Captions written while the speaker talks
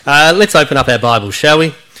Let's open up our Bible, shall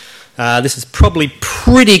we? This is probably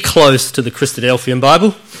pretty close to the Christadelphian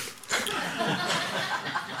Bible.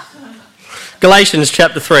 Galatians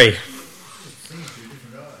chapter 3.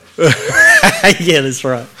 Yeah, that's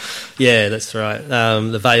right. Yeah, that's right.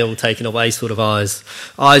 The veil taken away sort of eyes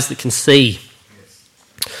that can see.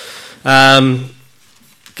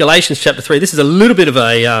 Galatians chapter 3. This is a little bit of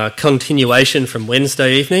a continuation from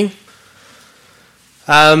Wednesday evening.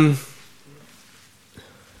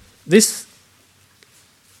 This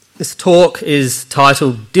talk is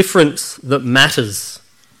titled Difference That Matters.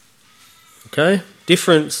 Okay?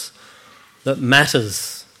 Difference that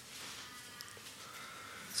matters.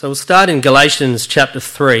 So we'll start in Galatians chapter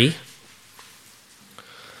 3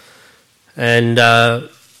 and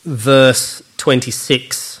verse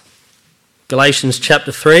 26. Galatians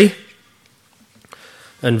chapter 3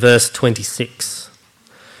 and verse 26.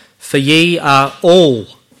 For ye are all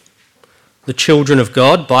the children of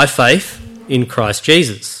God by faith in Christ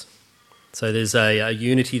Jesus. So there's a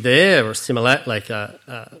unity there, or a similarity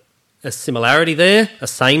there, a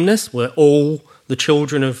sameness. We're all the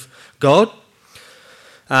children of God.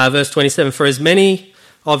 Verse 27, for as many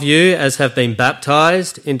of you as have been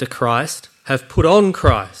baptised into Christ have put on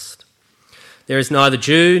Christ. There is neither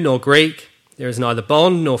Jew nor Greek, there is neither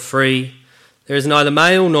bond nor free, there is neither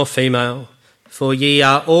male nor female, for ye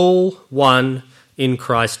are all one in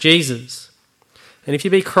Christ Jesus. And if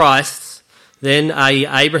you be Christ's, then are ye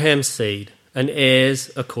Abraham's seed and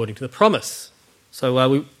heirs according to the promise.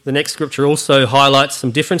 So the next scripture also highlights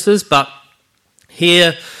some differences, but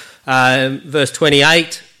here verse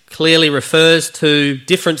 28 clearly refers to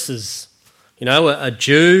differences. You know, a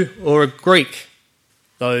Jew or a Greek,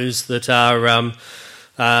 those that are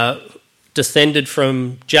descended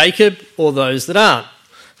from Jacob or those that aren't,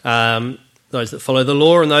 those that follow the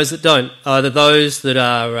law and those that don't, either those that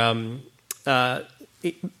are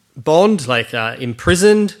bond, like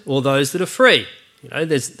imprisoned, or those that are free. You know,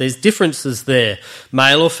 there's differences there,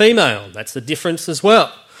 male or female. That's a difference as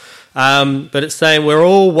well. But it's saying we're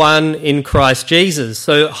all one in Christ Jesus.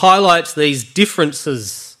 So it highlights these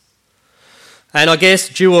differences. And I guess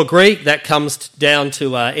Jew or Greek, that comes down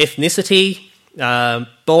to ethnicity.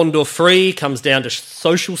 Bond or free comes down to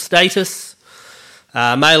social status.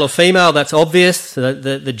 Male or female, that's obvious,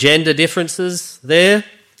 the gender differences there.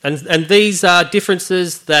 And these are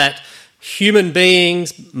differences that human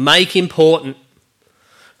beings make important.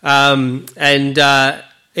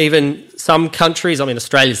 Even some countries, I mean,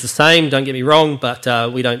 Australia's the same, don't get me wrong, but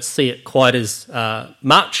we don't see it quite as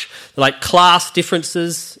much. Like class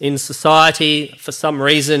differences in society, for some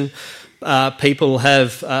reason, people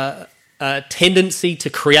have a tendency to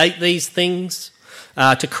create these things,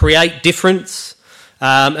 to create difference.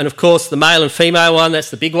 And of course, the male and female one, that's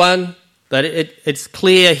the big one. But it's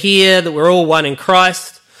clear here that we're all one in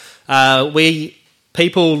Christ.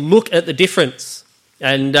 People look at the difference.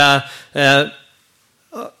 And I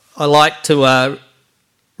like to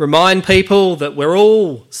remind people that we're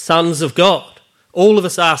all sons of God. All of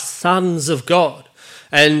us are sons of God.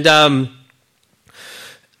 And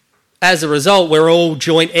as a result, we're all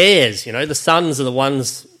joint heirs. You know, the sons are the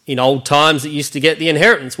ones in old times that used to get the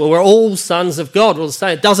inheritance. Well, we're all sons of God. We'll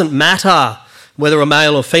say it doesn't matter whether a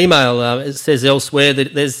male or female. It says elsewhere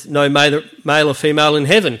that there's no male or female in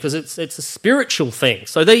heaven because it's a spiritual thing.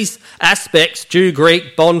 So these aspects, Jew,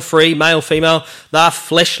 Greek, bond, free, male, female, they're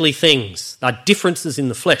fleshly things. They're differences in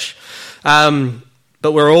the flesh. But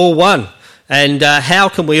we're all one. And how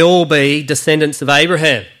can we all be descendants of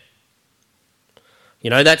Abraham? You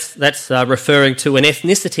know, that's referring to an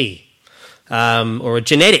ethnicity or a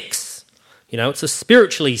genetics. You know, it's a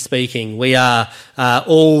spiritually speaking, we are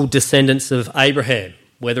all descendants of Abraham,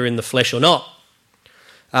 whether in the flesh or not.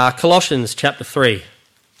 Colossians chapter 3.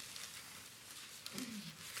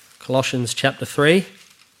 Colossians chapter 3.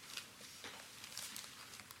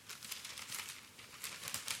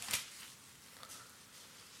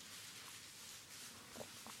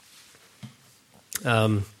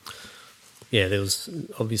 There was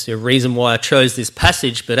obviously a reason why I chose this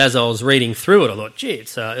passage, but as I was reading through it, I thought, gee,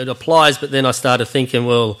 it applies, but then I started thinking,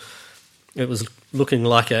 well, it was looking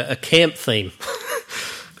like a camp theme,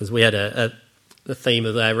 because we had the theme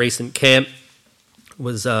of our recent camp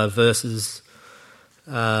was verse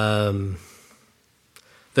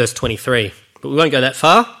 23. But we won't go that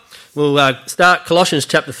far. We'll start Colossians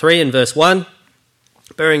chapter 3 and verse 1,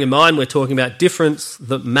 bearing in mind we're talking about difference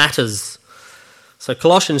that matters. So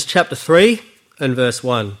Colossians chapter 3 and verse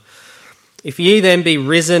 1. If ye then be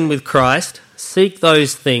risen with Christ, seek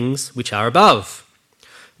those things which are above,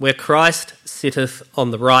 where Christ sitteth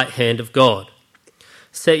on the right hand of God.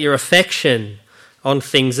 Set your affection on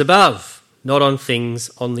things above, not on things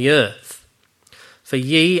on the earth. For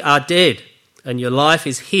ye are dead, and your life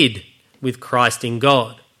is hid with Christ in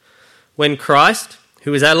God. When Christ,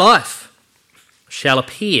 who is our life, shall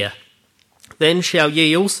appear, then shall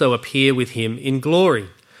ye also appear with him in glory.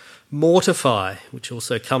 Mortify, which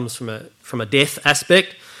also comes from a death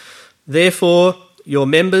aspect, therefore your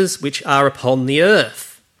members which are upon the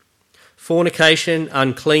earth: fornication,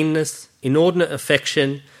 uncleanness, inordinate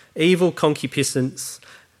affection, evil concupiscence,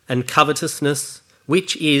 and covetousness,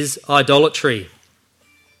 which is idolatry.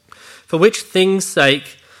 For which things'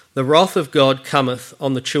 sake the wrath of God cometh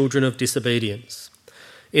on the children of disobedience,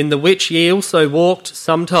 in the which ye also walked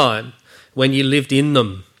sometime when ye lived in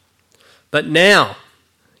them. But now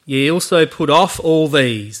ye also put off all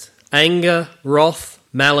these: anger, wrath,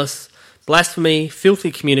 malice, blasphemy,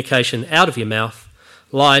 filthy communication out of your mouth.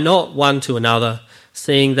 Lie not one to another,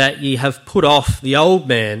 seeing that ye have put off the old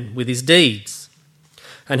man with his deeds,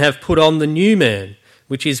 and have put on the new man,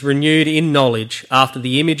 which is renewed in knowledge after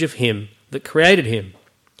the image of him that created him,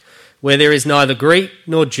 where there is neither Greek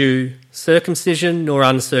nor Jew, circumcision nor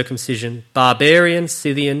uncircumcision, barbarian,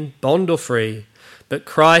 Scythian, bond or free, but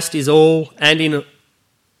Christ is all and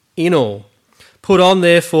in all. Put on,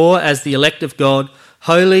 therefore, as the elect of God,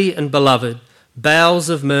 holy and beloved, bowels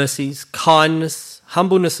of mercies, kindness,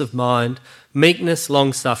 humbleness of mind, meekness,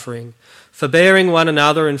 long-suffering, forbearing one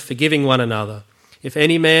another and forgiving one another. If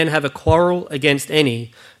any man have a quarrel against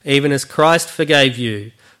any, even as Christ forgave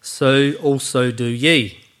you, so also do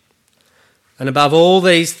ye. And above all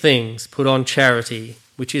these things put on charity,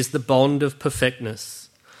 which is the bond of perfectness.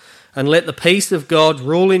 And let the peace of God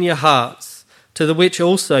rule in your hearts, to the which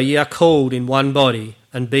also ye are called in one body,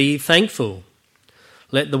 and be thankful.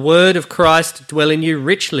 Let the word of Christ dwell in you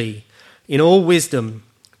richly, in all wisdom,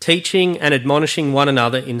 teaching and admonishing one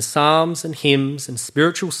another in psalms and hymns and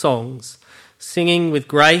spiritual songs, singing with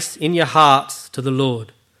grace in your hearts to the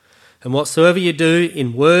Lord. And whatsoever you do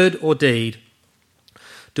in word or deed,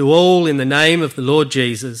 do all in the name of the Lord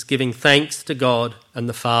Jesus, giving thanks to God and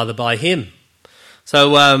the Father by him.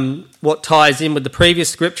 So what ties in with the previous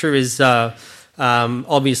scripture is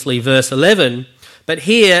obviously verse 11, but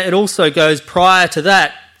here it also goes prior to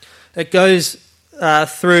that. It goes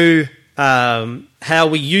through how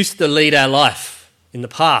we used to lead our life in the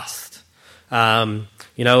past. About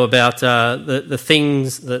the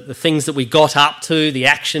things that we got up to, the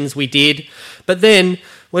actions we did. But then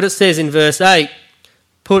what it says in verse 8,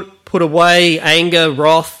 Put away anger,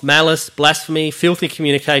 wrath, malice, blasphemy, filthy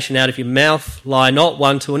communication out of your mouth. Lie not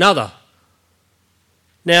one to another.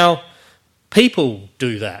 Now, people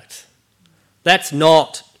do that. That's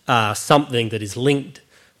not something that is linked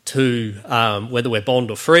to whether we're bond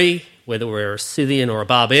or free, whether we're a Scythian or a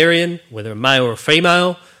barbarian, whether a male or a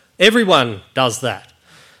female. Everyone does that.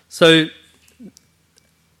 So,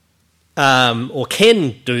 or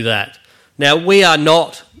can do that. Now, we are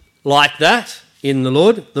not like that in the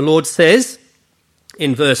Lord. The Lord says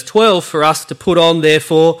in verse 12 for us to put on,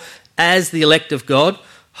 therefore, as the elect of God,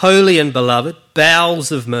 holy and beloved,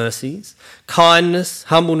 bowels of mercies, kindness,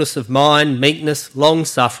 humbleness of mind, meekness,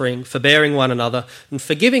 long-suffering, forbearing one another, and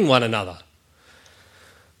forgiving one another.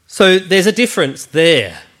 So there's a difference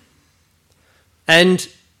there. And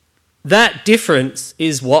that difference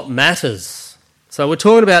is what matters. So we're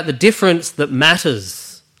talking about the difference that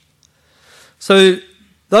matters. So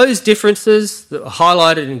those differences that are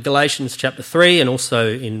highlighted in Galatians chapter 3 and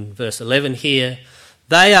also in verse 11 here,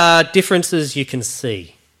 they are differences you can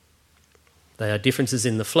see. They are differences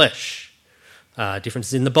in the flesh,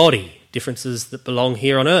 differences in the body, differences that belong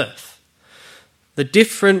here on earth. The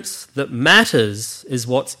difference that matters is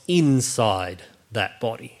what's inside that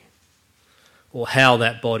body, or how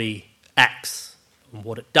that body acts and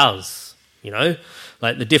what it does.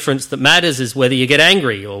 Like the difference that matters is whether you get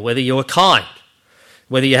angry or whether you're kind,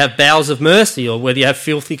 whether you have bowels of mercy or whether you have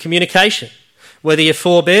filthy communication, whether you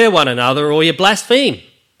forbear one another or you blaspheme.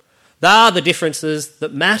 They are the differences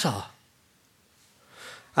that matter.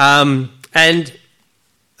 And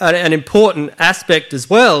an important aspect as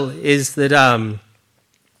well is that,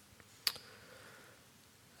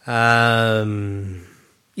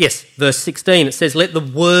 verse 16, it says, let the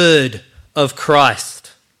word of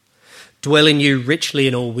Christ dwell in you richly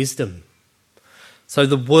in all wisdom. So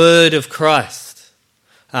the word of Christ,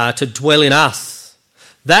 to dwell in us,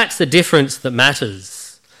 that's the difference that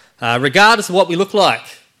matters, regardless of what we look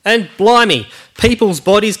like. And blimey, people's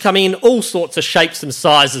bodies come in all sorts of shapes and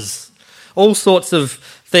sizes, all sorts of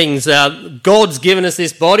things. God's given us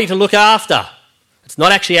this body to look after. It's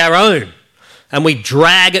not actually our own. And we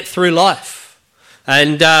drag it through life.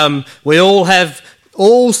 And we all have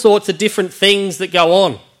all sorts of different things that go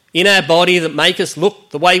on in our body that make us look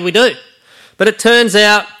the way we do. But it turns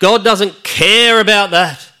out God doesn't care about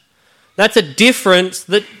that. That's a difference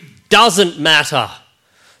that doesn't matter.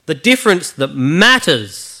 The difference that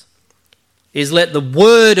matters is let the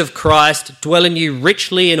word of Christ dwell in you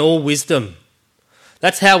richly in all wisdom.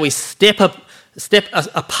 That's how we step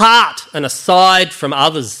apart and aside from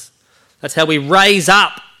others. That's how we raise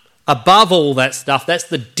up above all that stuff. That's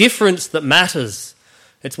the difference that matters.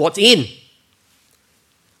 It's what's within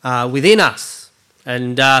us.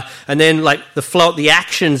 And then like the flow, the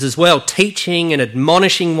actions as well, teaching and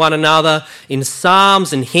admonishing one another in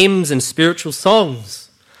psalms and hymns and spiritual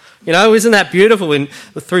songs. You know, isn't that beautiful?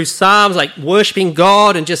 Through psalms, like worshipping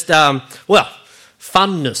God and just,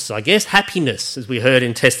 funness, I guess, happiness, as we heard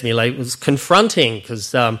in Testimony Late, was confronting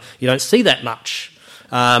because you don't see that much.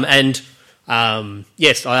 Yes,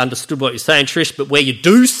 I understood what you're saying, Trish, but where you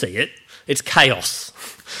do see it, it's chaos.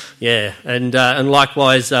 Yeah, and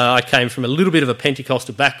likewise, I came from a little bit of a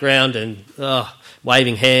Pentecostal background and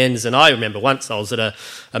waving hands. And I remember once I was at a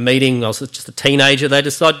meeting, I was just a teenager, they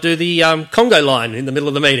decided to do the Congo line in the middle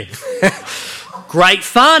of the meeting. Great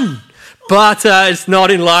fun, but it's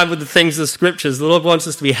not in line with the things of the Scriptures. The Lord wants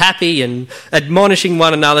us to be happy and admonishing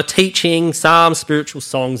one another, teaching, psalms, spiritual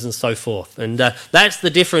songs and so forth. And that's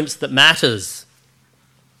the difference that matters.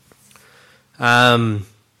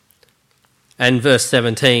 And verse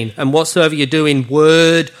 17, and whatsoever you do in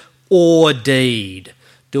word or deed,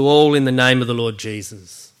 do all in the name of the Lord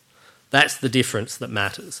Jesus. That's the difference that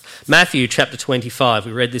matters. Matthew chapter 25,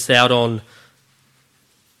 we read this out on...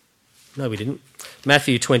 No, we didn't.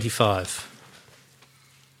 Matthew 25.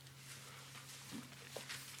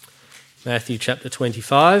 Matthew chapter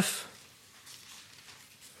 25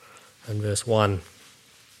 and verse 1.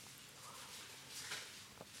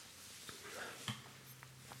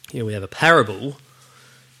 Here we have a parable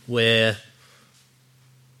where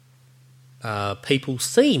people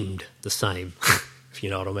seemed the same, if you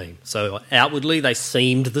know what I mean. So outwardly they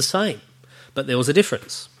seemed the same, but there was a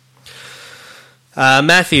difference.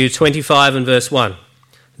 Matthew 25 and verse 1.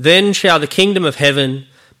 Then shall the kingdom of heaven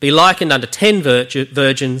be likened unto 10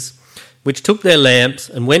 virgins, which took their lamps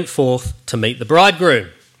and went forth to meet the bridegroom.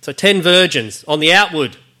 So 10 virgins, on the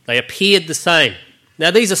outward, they appeared the same. Now,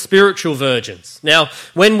 these are spiritual virgins. Now,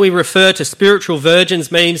 when we refer to spiritual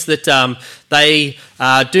virgins, means that they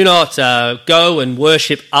do not go and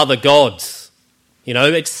worship other gods. You know,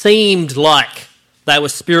 it seemed like they were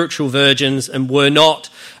spiritual virgins and were not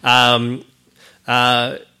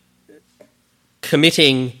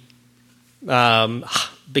committing, being a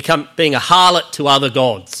harlot to other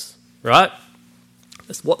gods, right?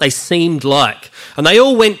 That's what they seemed like. And they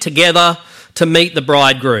all went together to meet the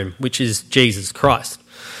bridegroom, which is Jesus Christ.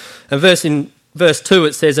 And in verse 2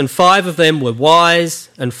 it says, and 5 of them were wise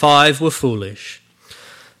and 5 were foolish.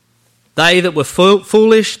 They that were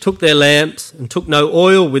foolish took their lamps and took no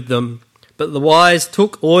oil with them, but the wise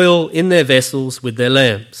took oil in their vessels with their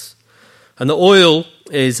lamps. And the oil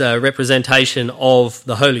is a representation of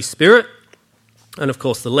the Holy Spirit, and of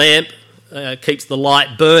course the lamp keeps the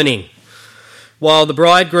light burning. While the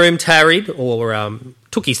bridegroom tarried, or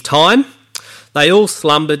took his time, they all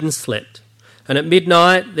slumbered and slept. And at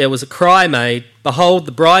midnight there was a cry made, behold,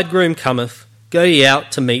 the bridegroom cometh, go ye out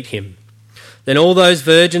to meet him. Then all those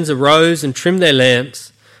virgins arose and trimmed their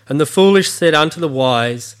lamps, and the foolish said unto the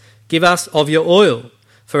wise, give us of your oil,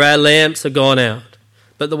 for our lamps are gone out.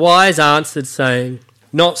 But the wise answered, saying,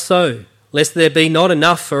 not so, lest there be not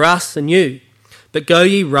enough for us and you, but go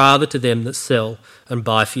ye rather to them that sell, and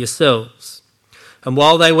buy for yourselves. And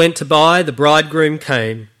while they went to buy, the bridegroom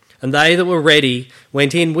came, and they that were ready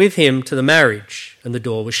went in with him to the marriage, and the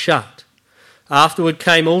door was shut. Afterward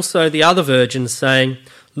came also the other virgins, saying,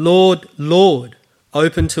 Lord, Lord,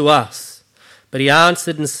 open to us. But he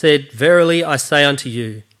answered and said, verily I say unto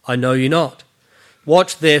you, I know you not.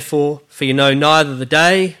 Watch therefore, for you know neither the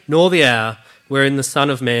day nor the hour wherein the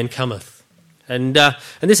Son of Man cometh. And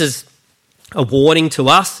this is a warning to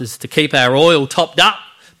us, is to keep our oil topped up,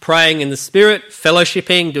 praying in the Spirit,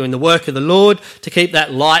 fellowshipping, doing the work of the Lord, to keep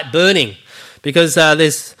that light burning. Because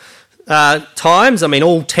there's times,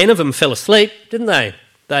 all 10 of them fell asleep, didn't they?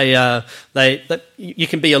 You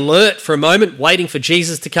can be alert for a moment, waiting for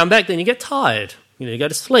Jesus to come back, then you get tired. You go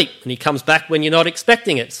to sleep, and he comes back when you're not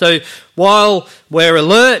expecting it. So while we're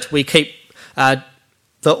alert, we keep the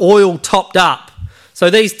oil topped up. So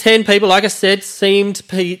these 10 people, like I said, seemed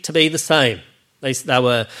to be the same. They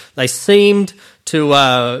seemed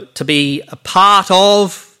to be a part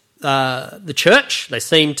of the church. They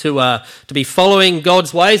seemed to be following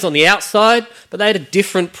God's ways on the outside, but they had a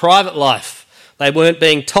different private life. They weren't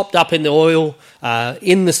being topped up in the oil,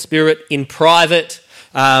 in the Spirit, in private.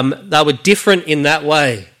 They were different in that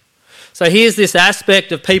way. So here's this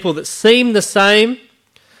aspect of people that seem the same,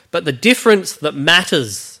 but the difference that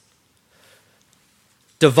matters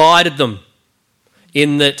divided them,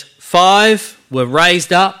 in that 5 were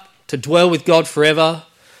raised up to dwell with God forever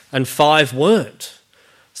and 5 weren't.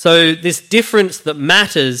 So this difference that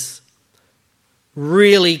matters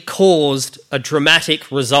really caused a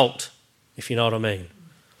dramatic result, if you know what I mean.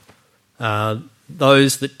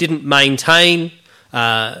 Those that didn't maintain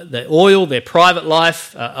their oil, their private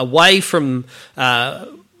life, away from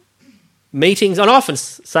meetings. And I often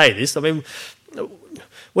say this, I mean,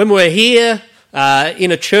 when we're here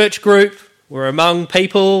in a church group, we're among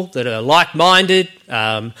people that are like-minded,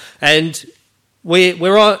 and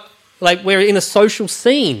we're in a social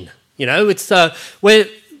scene. You know, it's where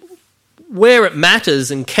it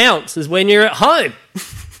matters and counts is when you're at home.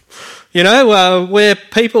 You know, where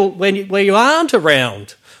where you aren't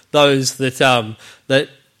around those that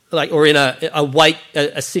or in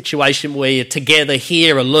a situation where you're together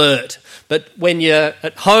here, alert. But when you're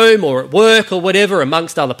at home or at work or whatever,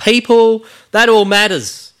 amongst other people, that all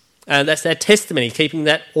matters. And that's our testimony, keeping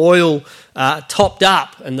that oil topped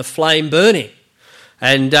up and the flame burning,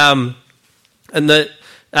 and to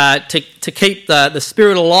keep the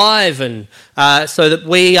spirit alive, and so that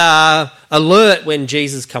we are alert when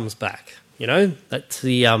Jesus comes back. You know, that's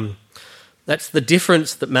the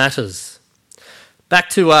difference that matters. Back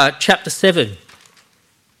to chapter 7.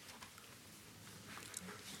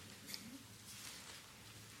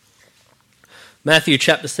 Matthew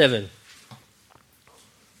chapter 7.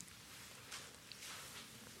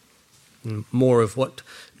 More of what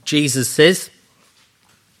Jesus says.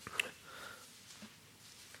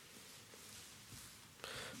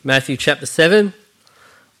 Matthew chapter 7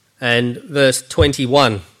 and verse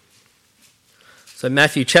 21. So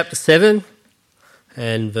Matthew chapter 7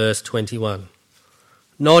 and verse 21.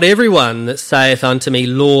 Not everyone that saith unto me,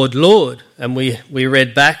 Lord, Lord. And we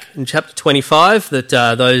read back in chapter 25 that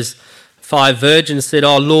those 5 virgins said,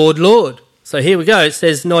 Oh, Lord, Lord. So here we go. It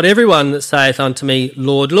says, Not everyone that saith unto me,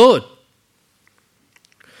 Lord, Lord,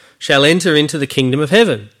 shall enter into the kingdom of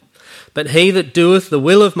heaven, but he that doeth the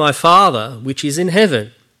will of my Father which is in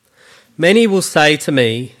heaven. Many will say to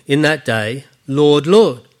me in that day, Lord,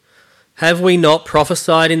 Lord, have we not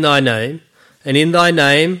prophesied in thy name, and in thy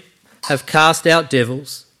name have cast out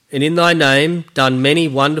devils, and in thy name done many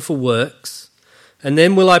wonderful works? And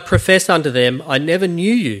then will I profess unto them, I never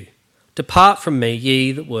knew you. Depart from me,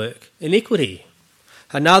 ye that work iniquity.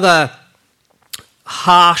 Another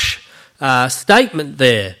harsh statement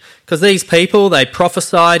there, because these people, they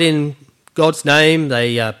prophesied in God's name,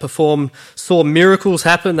 they saw miracles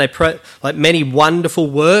happen, like many wonderful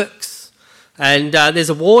works. And there's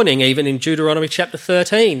a warning even in Deuteronomy chapter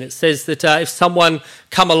 13. It says that if someone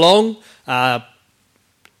come along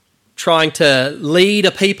trying to lead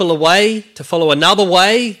a people away to follow another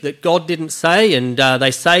way that God didn't say, and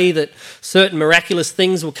they say that certain miraculous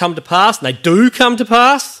things will come to pass, and they do come to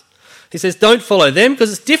pass, he says don't follow them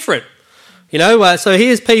because it's different. You know, so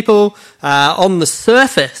here's people on the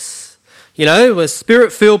surface, you know, were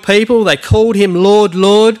spirit-filled people. They called him Lord,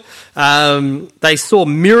 Lord. They saw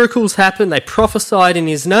miracles happen. They prophesied in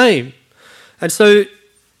his name. And so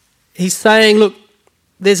he's saying, look,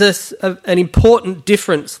 there's an important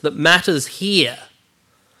difference that matters here.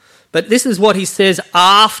 But this is what he says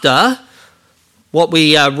after what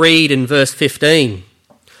we read in verse 15.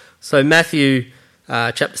 So Matthew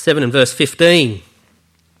chapter 7 and verse 15.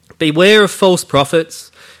 Beware of false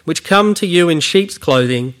prophets, which come to you in sheep's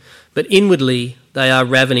clothing, but inwardly they are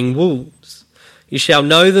ravening wolves. You shall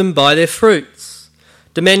know them by their fruits.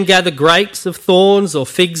 Do men gather grapes of thorns or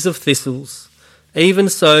figs of thistles? Even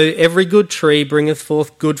so every good tree bringeth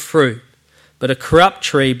forth good fruit, but a corrupt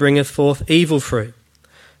tree bringeth forth evil fruit.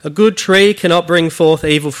 A good tree cannot bring forth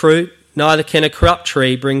evil fruit, neither can a corrupt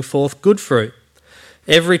tree bring forth good fruit.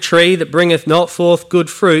 Every tree that bringeth not forth good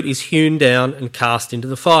fruit is hewn down and cast into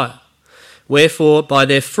the fire. Wherefore, by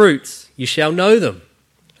their fruits you shall know them.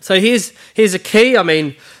 So here's a key. I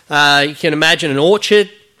mean, you can imagine an orchard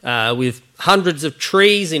with hundreds of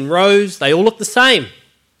trees in rows. They all look the same.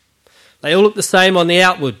 They all look the same on the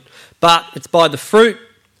outward. But it's by the fruit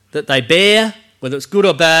that they bear, whether it's good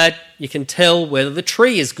or bad, you can tell whether the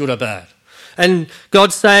tree is good or bad. And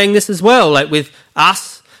God's saying this as well, like with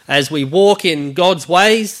us, as we walk in God's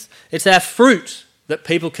ways, it's our fruit that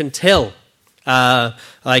people can tell. The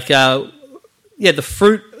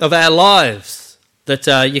fruit of our lives that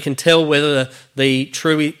you can tell whether the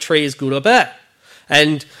tree is good or bad.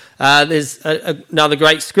 And there's another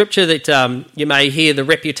great scripture that you may hear the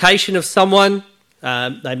reputation of someone.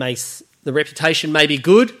 The reputation may be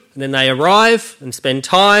good, and then they arrive and spend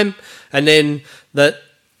time, and then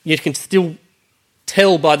you can still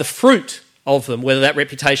tell by the fruit of them whether that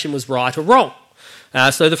reputation was right or wrong.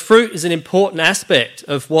 So the fruit is an important aspect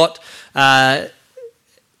of what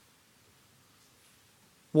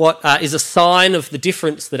is a sign of the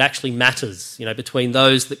difference that actually matters, between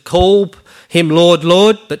those that call him Lord,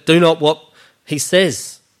 Lord, but do not what he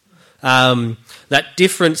says. That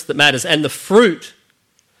difference that matters. And the fruit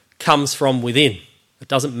comes from within. It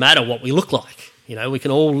doesn't matter what we look like. We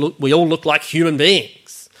all look like human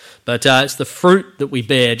beings. But it's the fruit that we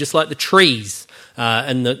bear, just like the trees.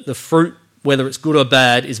 And the fruit, whether it's good or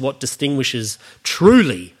bad, is what distinguishes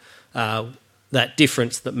truly that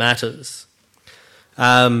difference that matters.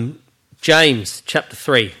 James chapter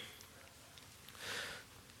 3.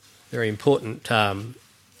 Very important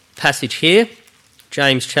passage here.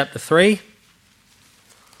 James chapter 3.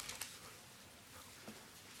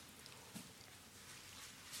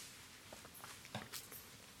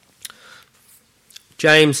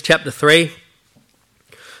 James chapter 3,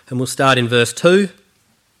 and we'll start in verse 2.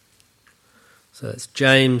 So that's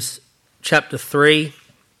James chapter 3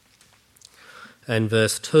 and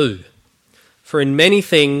verse 2. For in many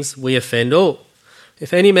things we offend all.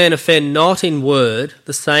 If any man offend not in word,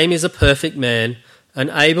 the same is a perfect man, and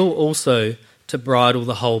able also to bridle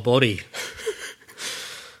the whole body.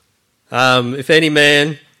 If any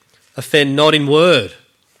man offend not in word,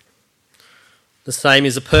 the same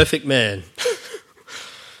is a perfect man.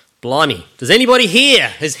 Blimey. Has anybody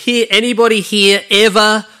here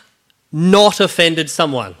ever not offended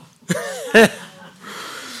someone?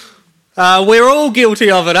 We're all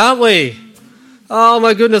guilty of it, aren't we? Oh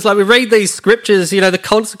my goodness, like we read these scriptures, the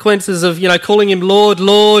consequences of, calling him Lord,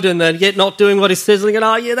 Lord, and then yet not doing what he says, and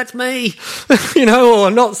oh yeah, that's me,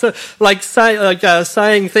 or not so,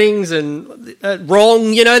 saying things and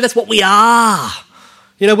wrong, that's what we are.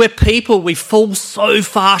 We're people, we fall so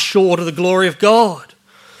far short of the glory of God.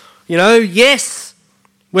 Yes,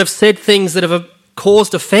 we've said things that have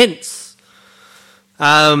caused offence.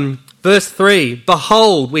 Verse 3,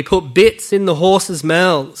 behold, we put bits in the horses'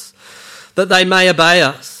 mouths, that they may obey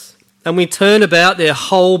us, and we turn about their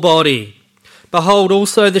whole body. Behold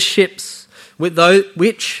also the ships,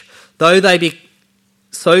 which, though they be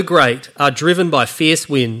so great, are driven by fierce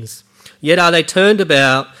winds, yet are they turned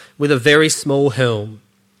about with a very small helm,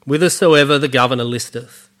 whithersoever the governor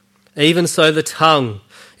listeth. Even so the tongue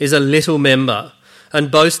is a little member, and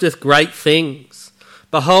boasteth great things.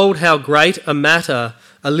 Behold how great a matter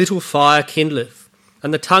a little fire kindleth,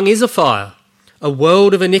 and the tongue is a fire, a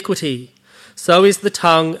world of iniquity. So is the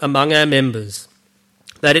tongue among our members,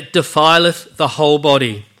 that it defileth the whole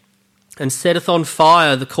body, and setteth on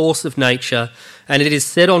fire the course of nature, and it is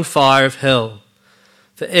set on fire of hell.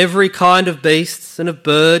 For every kind of beasts, and of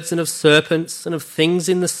birds, and of serpents, and of things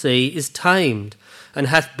in the sea is tamed, and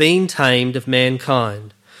hath been tamed of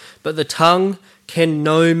mankind. But the tongue can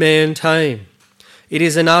no man tame. It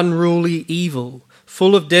is an unruly evil,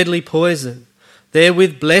 full of deadly poison.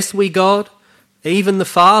 Therewith bless we God, even the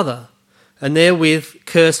Father, and therewith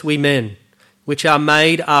curse we men, which are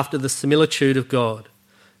made after the similitude of God.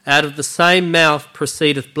 Out of the same mouth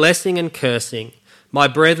proceedeth blessing and cursing. My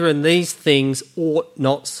brethren, these things ought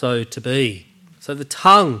not so to be. So the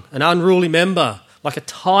tongue, an unruly member, like a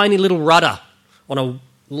tiny little rudder on a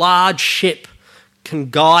large ship, can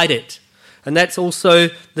guide it. And that's also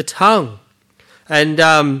the tongue. And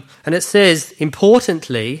it says,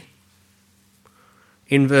 importantly,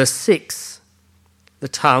 in verse 6, the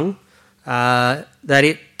tongue, that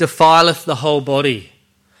it defileth the whole body.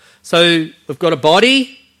 So we've got a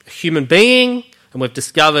body, a human being, and we've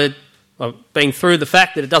discovered, been through the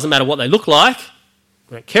fact that it doesn't matter what they look like.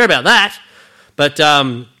 We don't care about that. But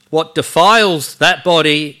what defiles that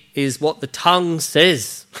body is what the tongue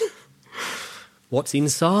says. What's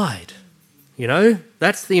inside.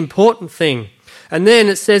 That's the important thing. And then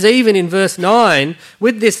it says, even in verse 9,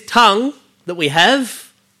 with this tongue that we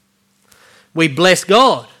have, we bless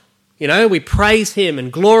God. We praise him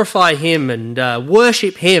and glorify him and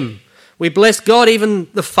worship him. We bless God, even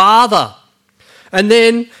the Father. And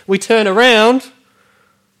then we turn around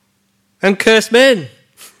and curse men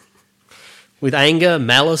with anger,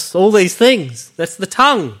 malice, all these things. That's the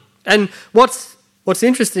tongue. And what's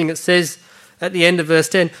interesting, it says at the end of verse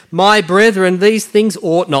 10, my brethren, these things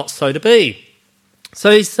ought not so to be.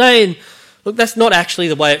 So he's saying, look, that's not actually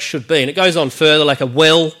the way it should be. And it goes on further, like a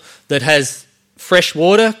well that has fresh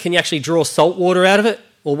water, can you actually draw salt water out of it?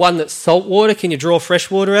 Or one that's salt water, can you draw fresh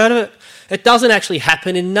water out of it? It doesn't actually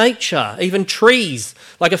happen in nature. Even trees,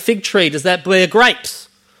 like a fig tree, does that bear grapes?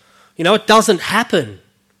 It doesn't happen.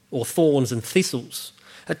 Or thorns and thistles.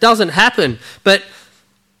 It doesn't happen. But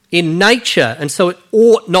in nature, and so it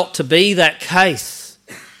ought not to be that case.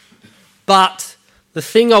 But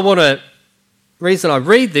the reason I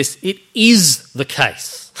read this, it is the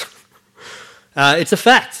case. It's a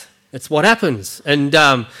fact. It's what happens. And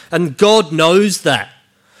God knows that.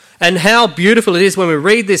 And how beautiful it is when we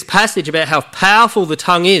read this passage about how powerful the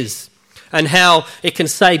tongue is and how it can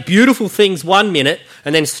say beautiful things one minute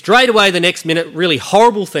and then straight away the next minute really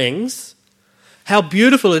horrible things. How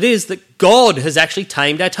beautiful it is that God has actually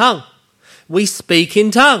tamed our tongue. We speak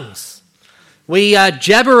in tongues. We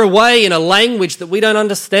jabber away in a language that we don't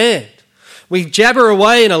understand. We jabber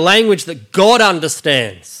away in a language that God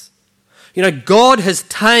understands. You know, God has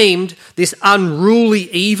tamed this unruly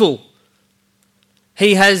evil.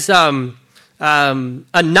 He has annulled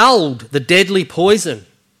the deadly poison.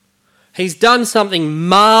 He's done something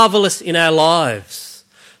marvellous in our lives.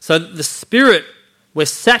 So that the Spirit, we're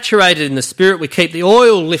saturated in the Spirit, we keep the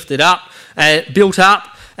oil lifted up, built up,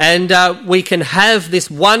 and we can have this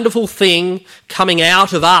wonderful thing coming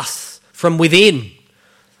out of us from within.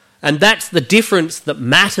 And that's the difference that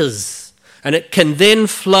matters. And it can then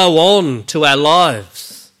flow on to our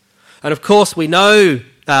lives. And of course we know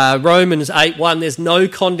Romans 8:1, there's no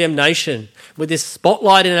condemnation. With this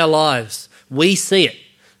spotlight in our lives, we see it.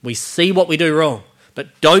 We see what we do wrong.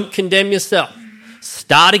 But don't condemn yourself.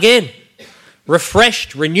 Start again.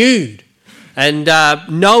 Refreshed, renewed. And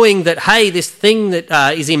knowing that, hey, this thing that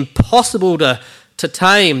is impossible to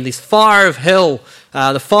tame, this fire of hell,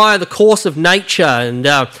 the course of nature, and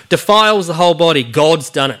defiles the whole body, God's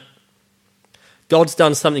done it. God's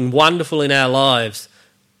done something wonderful in our lives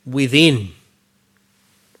within.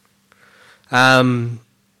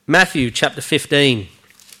 Matthew chapter 15.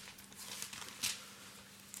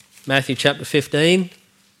 Matthew chapter 15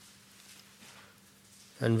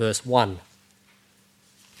 and verse 1.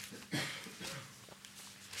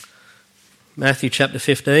 Matthew chapter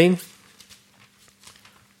 15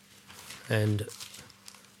 and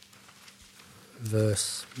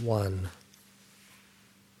verse 1.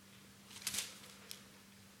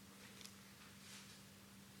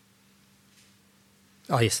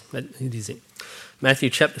 Oh yes, it is it. Matthew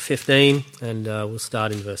chapter 15 and we'll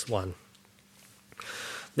start in verse 1.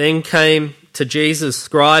 Then came to Jesus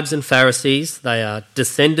scribes and Pharisees, they are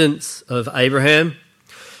descendants of Abraham,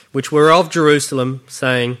 which were of Jerusalem,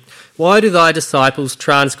 saying, Why do thy disciples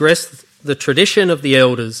transgress the tradition of the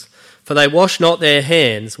elders? For they wash not their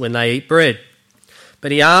hands when they eat bread.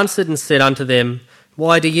 But he answered and said unto them,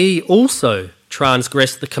 Why do ye also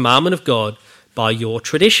transgress the commandment of God by your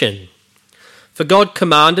tradition? For God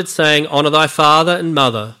commanded, saying, Honour thy father and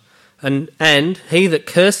mother, and he that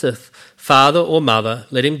curseth father or mother,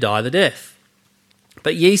 let him die the death.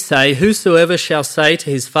 But ye say, Whosoever shall say to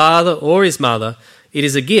his father or his mother, It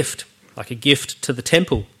is a gift, like a gift to the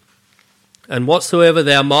temple, and whatsoever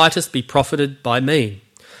thou mightest be profited by me,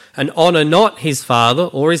 and honour not his father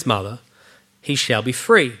or his mother, he shall be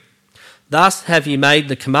free. Thus have ye made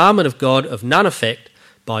the commandment of God of none effect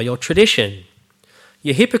by your tradition.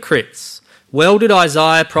 Ye hypocrites, well did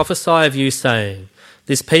Isaiah prophesy of you, saying,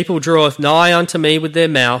 This people draweth nigh unto me with their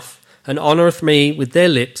mouth, and honoureth me with their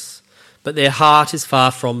lips, but their heart is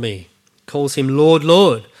far from me. Calls him Lord,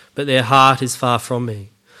 Lord, but their heart is far from me.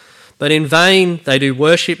 But in vain they do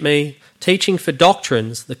worship me, teaching for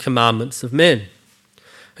doctrines the commandments of men.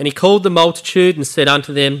 And he called the multitude and said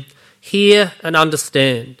unto them, Hear and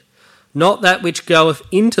understand. Not that which goeth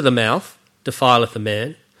into the mouth defileth a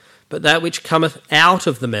man, but that which cometh out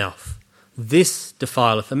of the mouth, this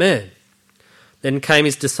defileth a man. Then came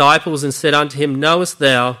his disciples and said unto him, Knowest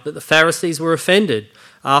thou that the Pharisees were offended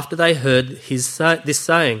after they heard this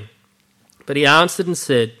saying? But he answered and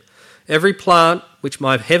said, Every plant which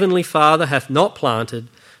my heavenly Father hath not planted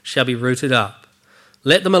shall be rooted up.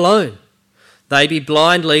 Let them alone. They be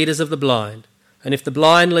blind leaders of the blind. And if the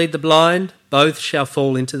blind lead the blind, both shall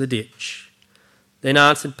fall into the ditch. Then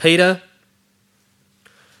answered Peter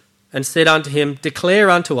and said unto him, Declare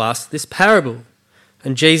unto us this parable.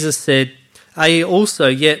 And Jesus said, Are ye also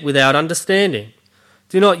yet without understanding?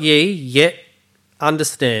 Do not ye yet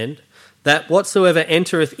understand that whatsoever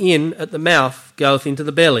entereth in at the mouth goeth into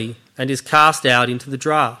the belly, and is cast out into the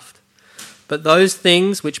draught? But those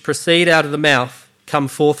things which proceed out of the mouth come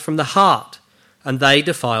forth from the heart, and they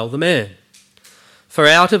defile the man. For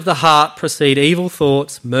out of the heart proceed evil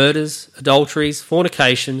thoughts, murders, adulteries,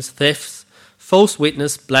 fornications, thefts, false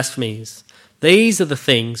witness, blasphemies. These are the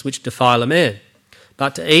things which defile a man.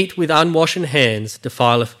 But to eat with unwashen hands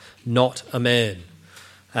defileth not a man.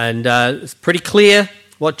 And it's pretty clear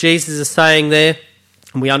what Jesus is saying there.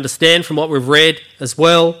 And we understand from what we've read as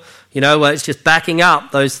well, it's just backing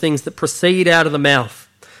up those things that proceed out of the mouth,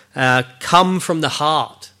 come from the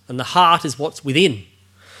heart. And the heart is what's within.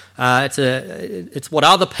 It's what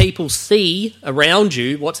other people see around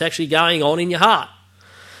you, what's actually going on in your heart.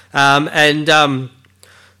 And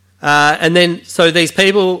then, so these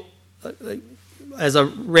people, as I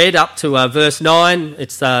read up to verse 9,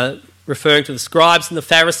 it's referring to the scribes and the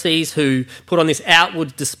Pharisees who put on this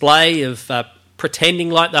outward display of pretending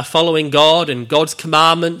like they're following God and God's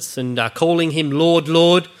commandments and calling him Lord,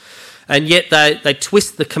 Lord. And yet they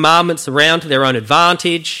twist the commandments around to their own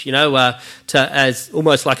advantage, as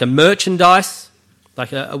almost like a merchandise,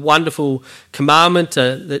 like a wonderful commandment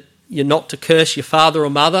that you're not to curse your father or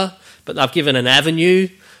mother, but they've given an avenue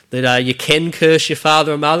that you can curse your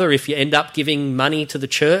father or mother if you end up giving money to the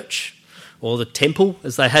church or the temple,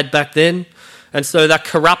 as they had back then. And so they're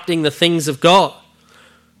corrupting the things of God.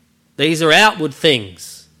 These are outward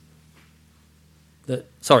things.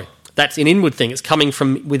 That's an inward thing. It's coming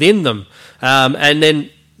from within them. And then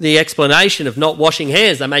the explanation of not washing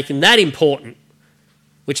hands, they're making that important,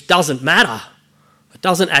 which doesn't matter. It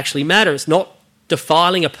doesn't actually matter. It's not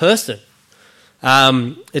defiling a person.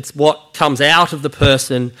 It's what comes out of the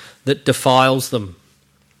person that defiles them.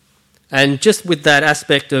 And just with that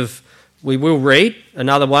aspect of, we will read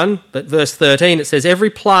another one, but verse 13, it says,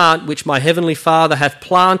 every plant which my heavenly Father hath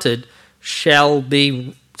planted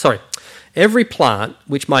every plant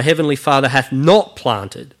which my heavenly Father hath not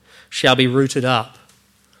planted shall be rooted up.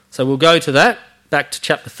 So we'll go to that, back to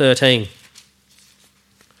chapter 13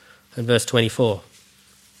 and verse 24.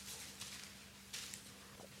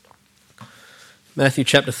 Matthew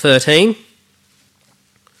chapter 13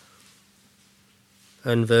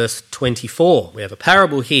 and verse 24. We have a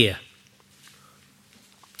parable here.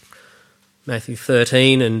 Matthew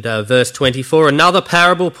 13 and verse 24. Another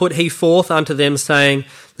parable put he forth unto them, saying,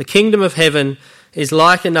 the kingdom of heaven is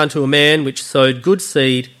likened unto a man which sowed good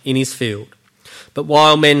seed in his field. But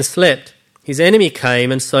while men slept, his enemy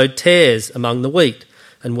came and sowed tares among the wheat,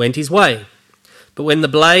 and went his way. But when the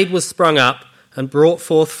blade was sprung up and brought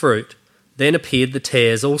forth fruit, then appeared the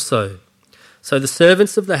tares also. So the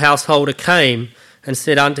servants of the householder came and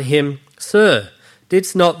said unto him, Sir,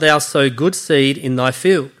 didst not thou sow good seed in thy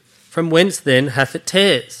field? From whence then hath it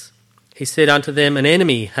tares? He said unto them, An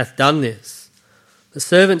enemy hath done this. The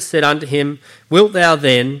servants said unto him, Wilt thou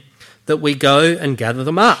then that we go and gather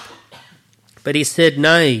them up? But he said,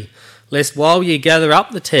 Nay, lest while ye gather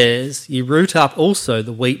up the tares, ye root up also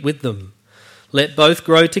the wheat with them. Let both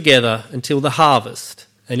grow together until the harvest.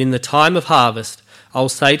 And in the time of harvest I'll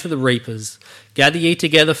say to the reapers, Gather ye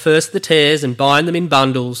together first the tares, and bind them in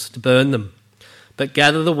bundles to burn them, but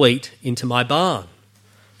gather the wheat into my barn.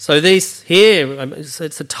 So these here, it's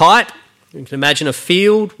a type. You can imagine a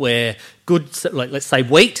field where good, like let's say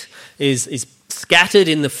wheat, is scattered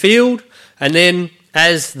in the field, and then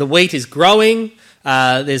as the wheat is growing,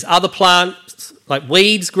 there's other plants like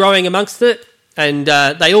weeds growing amongst it, and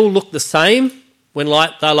they all look the same when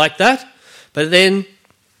they're like that. But then,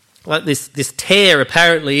 like this tare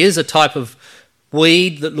apparently is a type of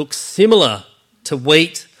weed that looks similar to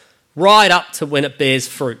wheat right up to when it bears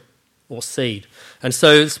fruit or seed. And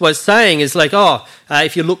so what it's saying is like,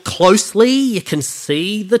 if you look closely, you can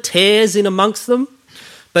see the tares in amongst them.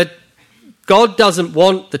 But God doesn't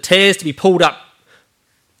want the tares to be pulled up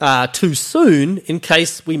too soon in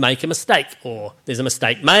case we make a mistake, or there's a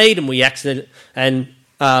mistake made and we accident and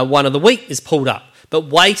one of the wheat is pulled up. But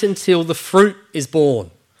wait until the fruit is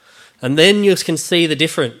born, and then you can see the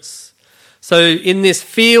difference. So in this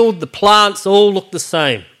field, the plants all look the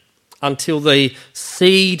same until the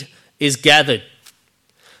seed is gathered.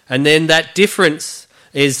 And then that difference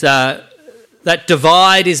is, that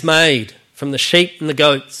divide is made from the sheep and the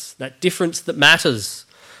goats, that difference that matters.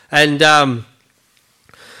 And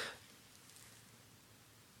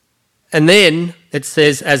then it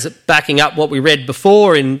says, as backing up what we read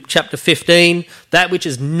before in chapter 15, that which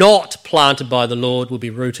is not planted by the Lord will be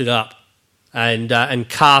rooted up and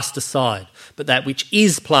cast aside. But that which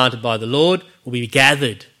is planted by the Lord will be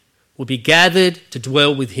gathered to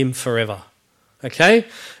dwell with him forever. Okay?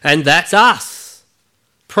 And that's us.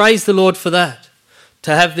 Praise the Lord for that.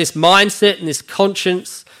 To have this mindset and this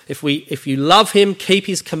conscience, if you love him, keep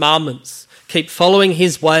his commandments, keep following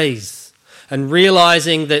his ways, and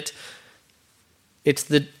realising that it's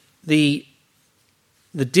the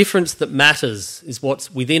difference that matters is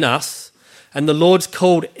what's within us. And the Lord's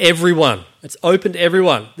called everyone. It's open to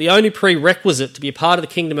everyone. The only prerequisite to be a part of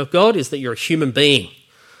the kingdom of God is that you're a human being.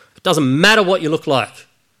 It doesn't matter what you look like,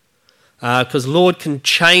 because Lord can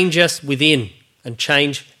change us within and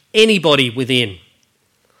change anybody within.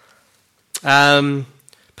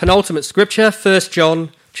 Penultimate scripture, 1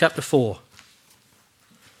 John chapter 4.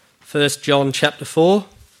 1 John chapter 4.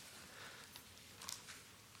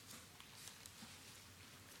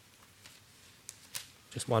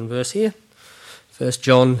 Just one verse here. 1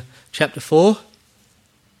 John chapter 4.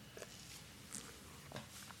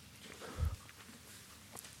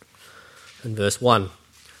 And verse 1.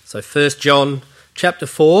 So 1 John chapter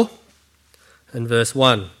 4 and verse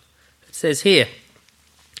 1. It says here,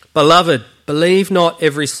 "Beloved, believe not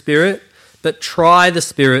every spirit, but try the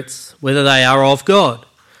spirits whether they are of God,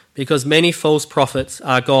 because many false prophets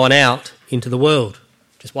are gone out into the world."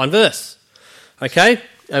 Just one verse. Okay?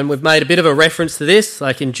 And we've made a bit of a reference to this,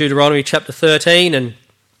 like in Deuteronomy chapter 13, and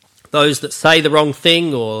those that say the wrong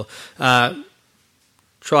thing or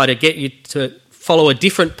try to get you to follow a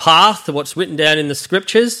different path to what's written down in the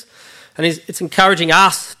scriptures. And it's encouraging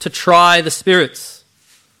us to try the spirits.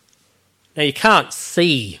 Now, you can't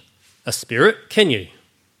see a spirit, can you?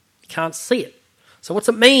 You can't see it. So what's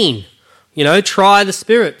it mean? Try the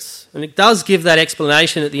spirits. And it does give that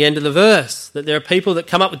explanation at the end of the verse, that there are people that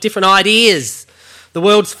come up with different ideas. The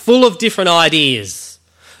world's full of different ideas.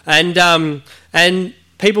 And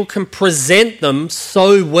people can present them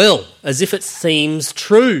so well, as if it seems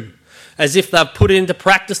true, as if they've put it into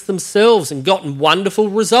practice themselves and gotten wonderful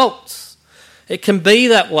results. It can be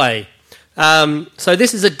that way. So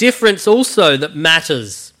this is a difference also that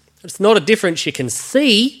matters. It's not a difference you can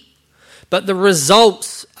see, but the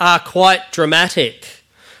results are quite dramatic.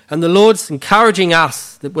 And the Lord's encouraging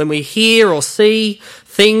us that when we hear or see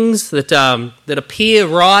things that appear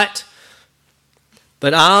right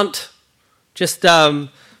but aren't, just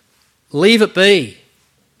leave it be.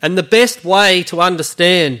 And the best way to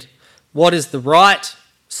understand what is the right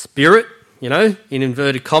spirit, in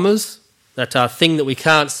inverted commas, that thing that we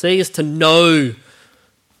can't see, is to know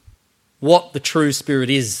what the true spirit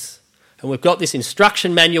is. And we've got this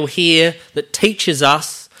instruction manual here that teaches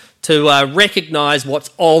us to recognise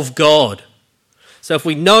what's of God. So if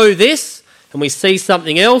we know this and we see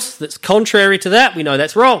something else that's contrary to that, we know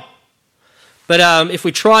that's wrong. But if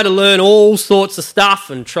we try to learn all sorts of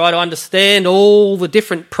stuff and try to understand all the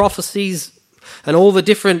different prophecies and all the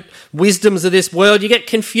different wisdoms of this world, you get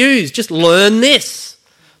confused. Just learn this.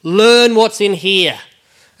 Learn what's in here.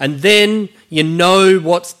 And then you know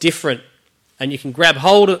what's different. And you can grab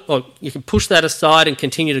hold of, or you can push that aside and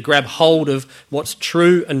continue to grab hold of what's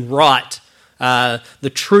true and right.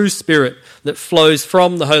 The true spirit that flows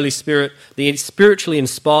from the Holy Spirit, the spiritually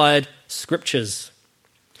inspired scriptures.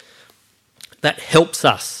 That helps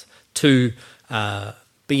us to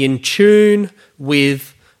be in tune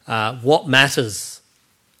with what matters.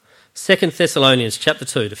 2 Thessalonians chapter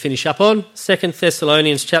 2, to finish up on. 2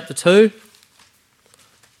 Thessalonians chapter 2.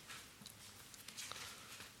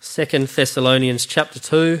 2 Thessalonians chapter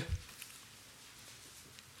 2.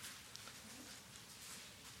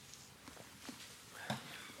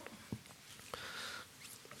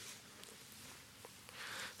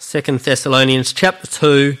 Second Thessalonians chapter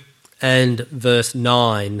 2 and verse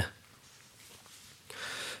 9.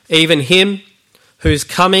 "Even him whose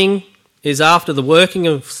coming is after the working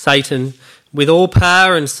of Satan with all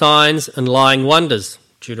power and signs and lying wonders,"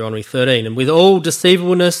 Deuteronomy 13, "and with all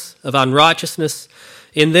deceivableness of unrighteousness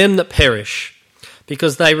in them that perish,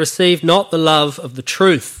 because they receive not the love of the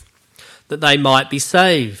truth, that they might be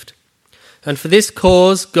saved. And for this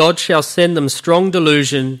cause God shall send them strong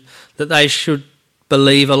delusion, that they should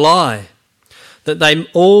believe a lie, that they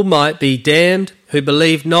all might be damned who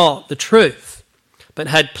believed not the truth, but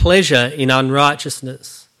had pleasure in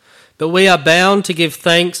unrighteousness. But we are bound to give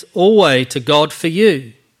thanks always to God for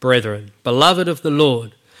you, brethren, beloved of the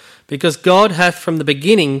Lord, because God hath from the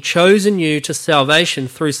beginning chosen you to salvation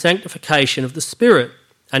through sanctification of the Spirit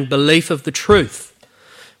and belief of the truth,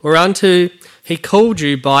 whereunto he called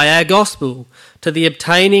you by our gospel, to the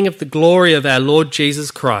obtaining of the glory of our Lord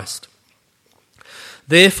Jesus Christ.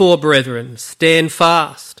 Therefore, brethren, stand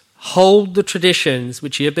fast, hold the traditions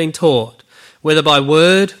which ye have been taught, whether by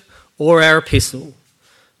word or our epistle.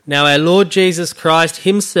 Now our Lord Jesus Christ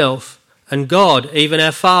himself, and God, even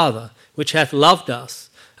our Father, which hath loved us,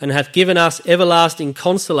 and hath given us everlasting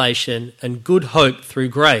consolation and good hope through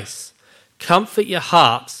grace, comfort your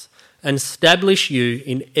hearts and establish you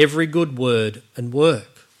in every good word and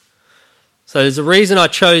work." So there's a reason I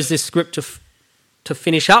chose this script to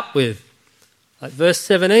finish up with. Like verse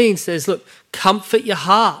 17 says, look, comfort your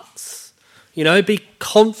hearts, be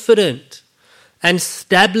confident and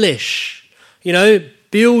establish,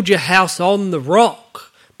 build your house on the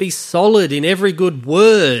rock, be solid in every good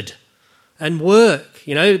word and work,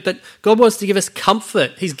 but God wants to give us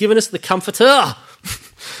comfort. He's given us the comforter.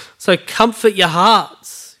 So comfort your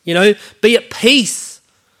hearts, be at peace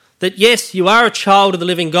that yes, you are a child of the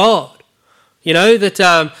living God,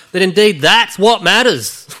 that indeed that's what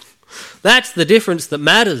matters. That's the difference that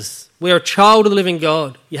matters. We're a child of the living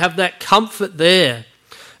God. You have that comfort there.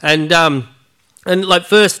 And like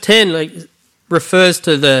verse 10 refers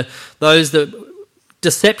to those that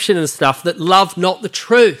deception and stuff that love not the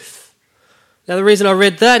truth. Now the reason I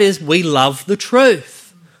read that is we love the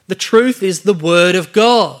truth. The truth is the word of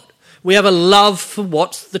God. We have a love for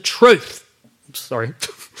what's the truth. Sorry.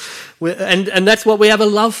 and that's what we have a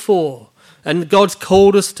love for. And God's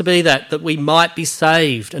called us to be that we might be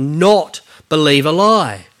saved and not believe a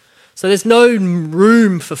lie. So there's no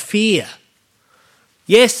room for fear.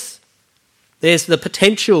 Yes, there's the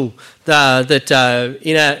potential that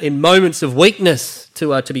in moments of weakness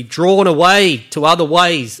to be drawn away to other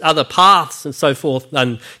ways, other paths and so forth,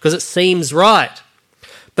 because it seems right.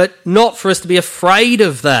 But not for us to be afraid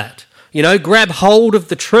of that. Grab hold of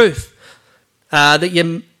the truth that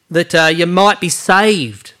you might be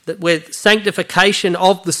saved, that with sanctification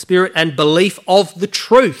of the Spirit and belief of the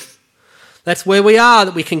truth. That's where we are,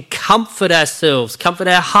 that we can comfort ourselves, comfort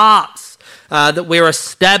our hearts, that we're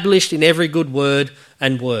established in every good word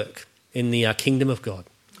and work in the kingdom of God.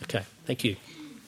 Okay, thank you.